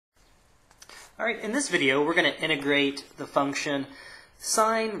Alright, in this video we're going to integrate the function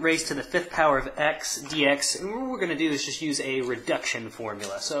sine raised to the fifth power of x dx, and what we're going to do is just use a reduction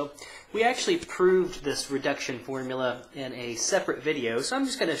formula. So we actually proved this reduction formula in a separate video, so I'm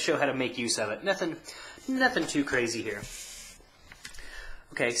just going to show how to make use of it. Nothing too crazy here.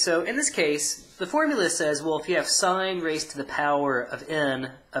 Okay, so in this case, the formula says, well, if you have sine raised to the power of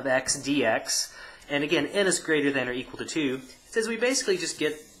n of x dx, and again, n is greater than or equal to 2, it says we basically just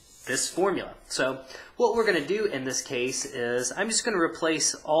get this formula. So what we're going to do in this case is I'm just going to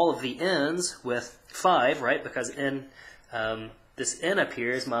replace all of the n's with 5, right? Because n, this n up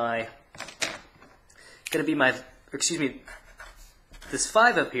here is this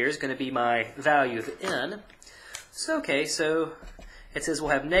 5 up here is going to be my value of n. So okay, so it says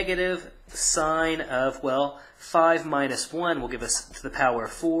we'll have negative sine of, well, 5 minus 1 will give us to the power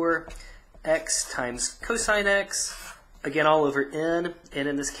of 4, x times cosine x, again all over n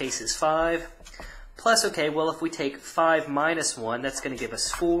in this case is 5, plus, okay, well, if we take 5 minus 1, that's going to give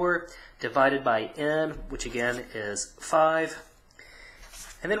us 4 divided by n, which again is 5.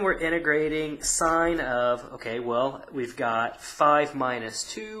 And then we're integrating sine of, okay, well, we've got 5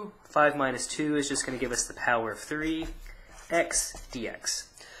 minus 2. 5 minus 2 is just going to give us the power of 3, x dx.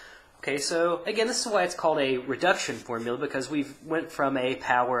 Okay, so again, this is why it's called a reduction formula, because we've went from a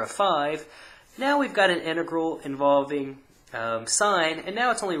power of 5. Now we've got an integral involving sine, and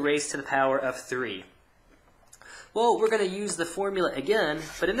now it's only raised to the power of 3. Well, we're going to use the formula again,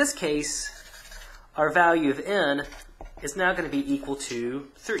 but in this case, our value of n is now going to be equal to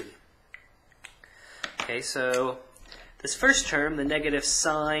 3. Okay, so this first term, the negative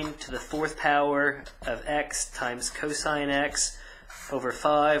sine to the fourth power of x times cosine x over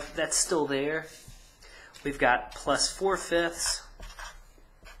 5, that's still there. We've got plus 4/5.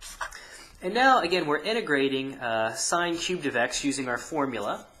 And now, again, we're integrating sine cubed of x using our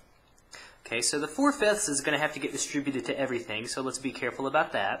formula. Okay, so the 4/5 is going to have to get distributed to everything, so let's be careful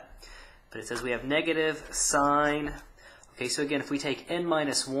about that. But it says we have negative sine. Okay, so again, if we take n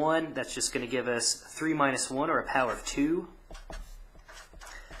minus 1, that's just going to give us 3 minus 1, or a power of 2.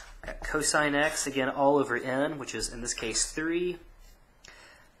 Got cosine x, again, all over n, which is, in this case, 3.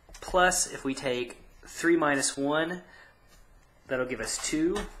 Plus, if we take 3 minus 1, that'll give us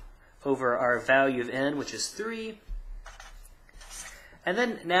 2 over our value of n, which is 3. And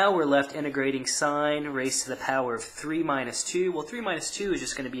then now we're left integrating sine raised to the power of 3 minus 2. Well, 3 minus 2 is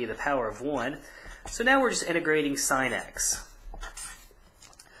just going to be the power of 1. So now we're just integrating sine x.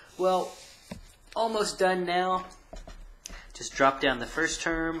 Well, almost done now. Just drop down the first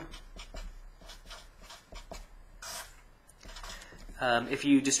term. If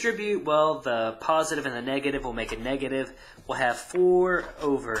you distribute, well, the positive and the negative will make a negative. We'll have 4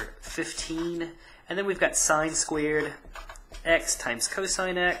 over 15. And then we've got sine squared x times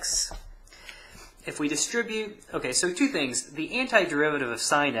cosine x. If we distribute, okay, so two things. The antiderivative of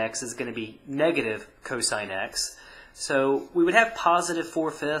sine x is going to be negative cosine x. So we would have positive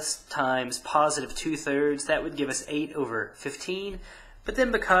 4/5 times positive 2/3. That would give us 8 over 15. But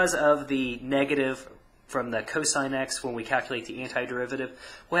then because of the negative from the cosine x when we calculate the antiderivative,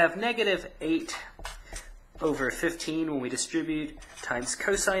 we'll have negative 8 over 15 when we distribute times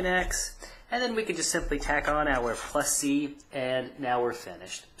cosine x. And then we can just simply tack on our plus c, and now we're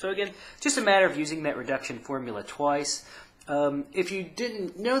finished. So again, just a matter of using that reduction formula twice. If you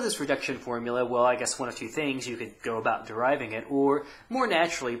didn't know this reduction formula, well, I guess one of two things. You could go about deriving it, or more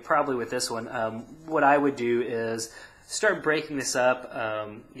naturally, probably with this one, what I would do is start breaking this up,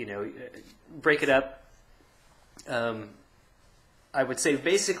 break it up. I would say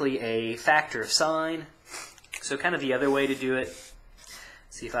basically a factor of sine. So kind of the other way to do it.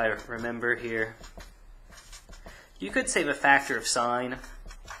 See if I remember here. You could save a factor of sine.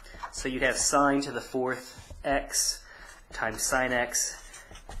 So you'd have sine to the fourth x times sine x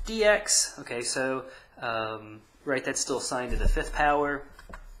dx. Okay, so right, that's still sine to the fifth power.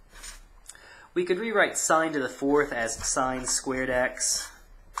 We could rewrite sine to the fourth as sine squared x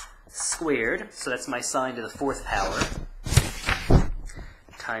squared. So that's my sine to the fourth power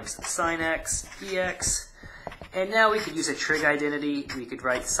times sine x dx. And now we could use a trig identity. We could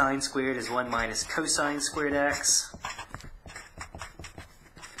write sine squared as 1 minus cosine squared x.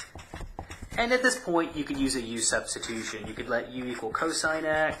 And at this point, you could use a u substitution. You could let u equal cosine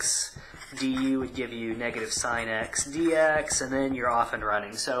x, du would give you negative sine x dx, and then you're off and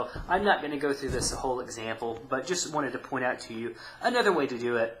running. So I'm not going to go through this whole example, but just wanted to point out to you another way to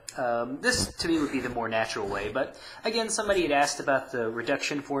do it. This, to me, would be the more natural way. But, again, somebody had asked about the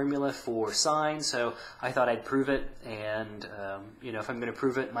reduction formula for sine, so I thought I'd prove it. And, if I'm going to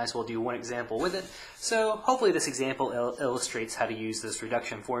prove it, might as well do one example with it. So, hopefully this example illustrates how to use this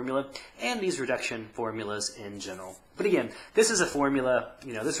reduction formula and these reduction formulas in general. But again, this is a formula,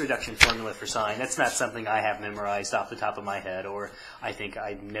 this reduction formula for sine. That's not something I have memorized off the top of my head, or I think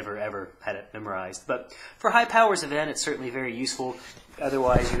I never ever had it memorized. But for high powers of n, it's certainly very useful.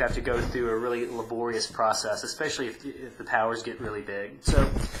 Otherwise, you have to go through a really laborious process, especially if the powers get really big. So,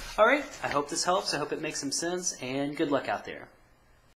 all right, I hope this helps. I hope it makes some sense, and good luck out there.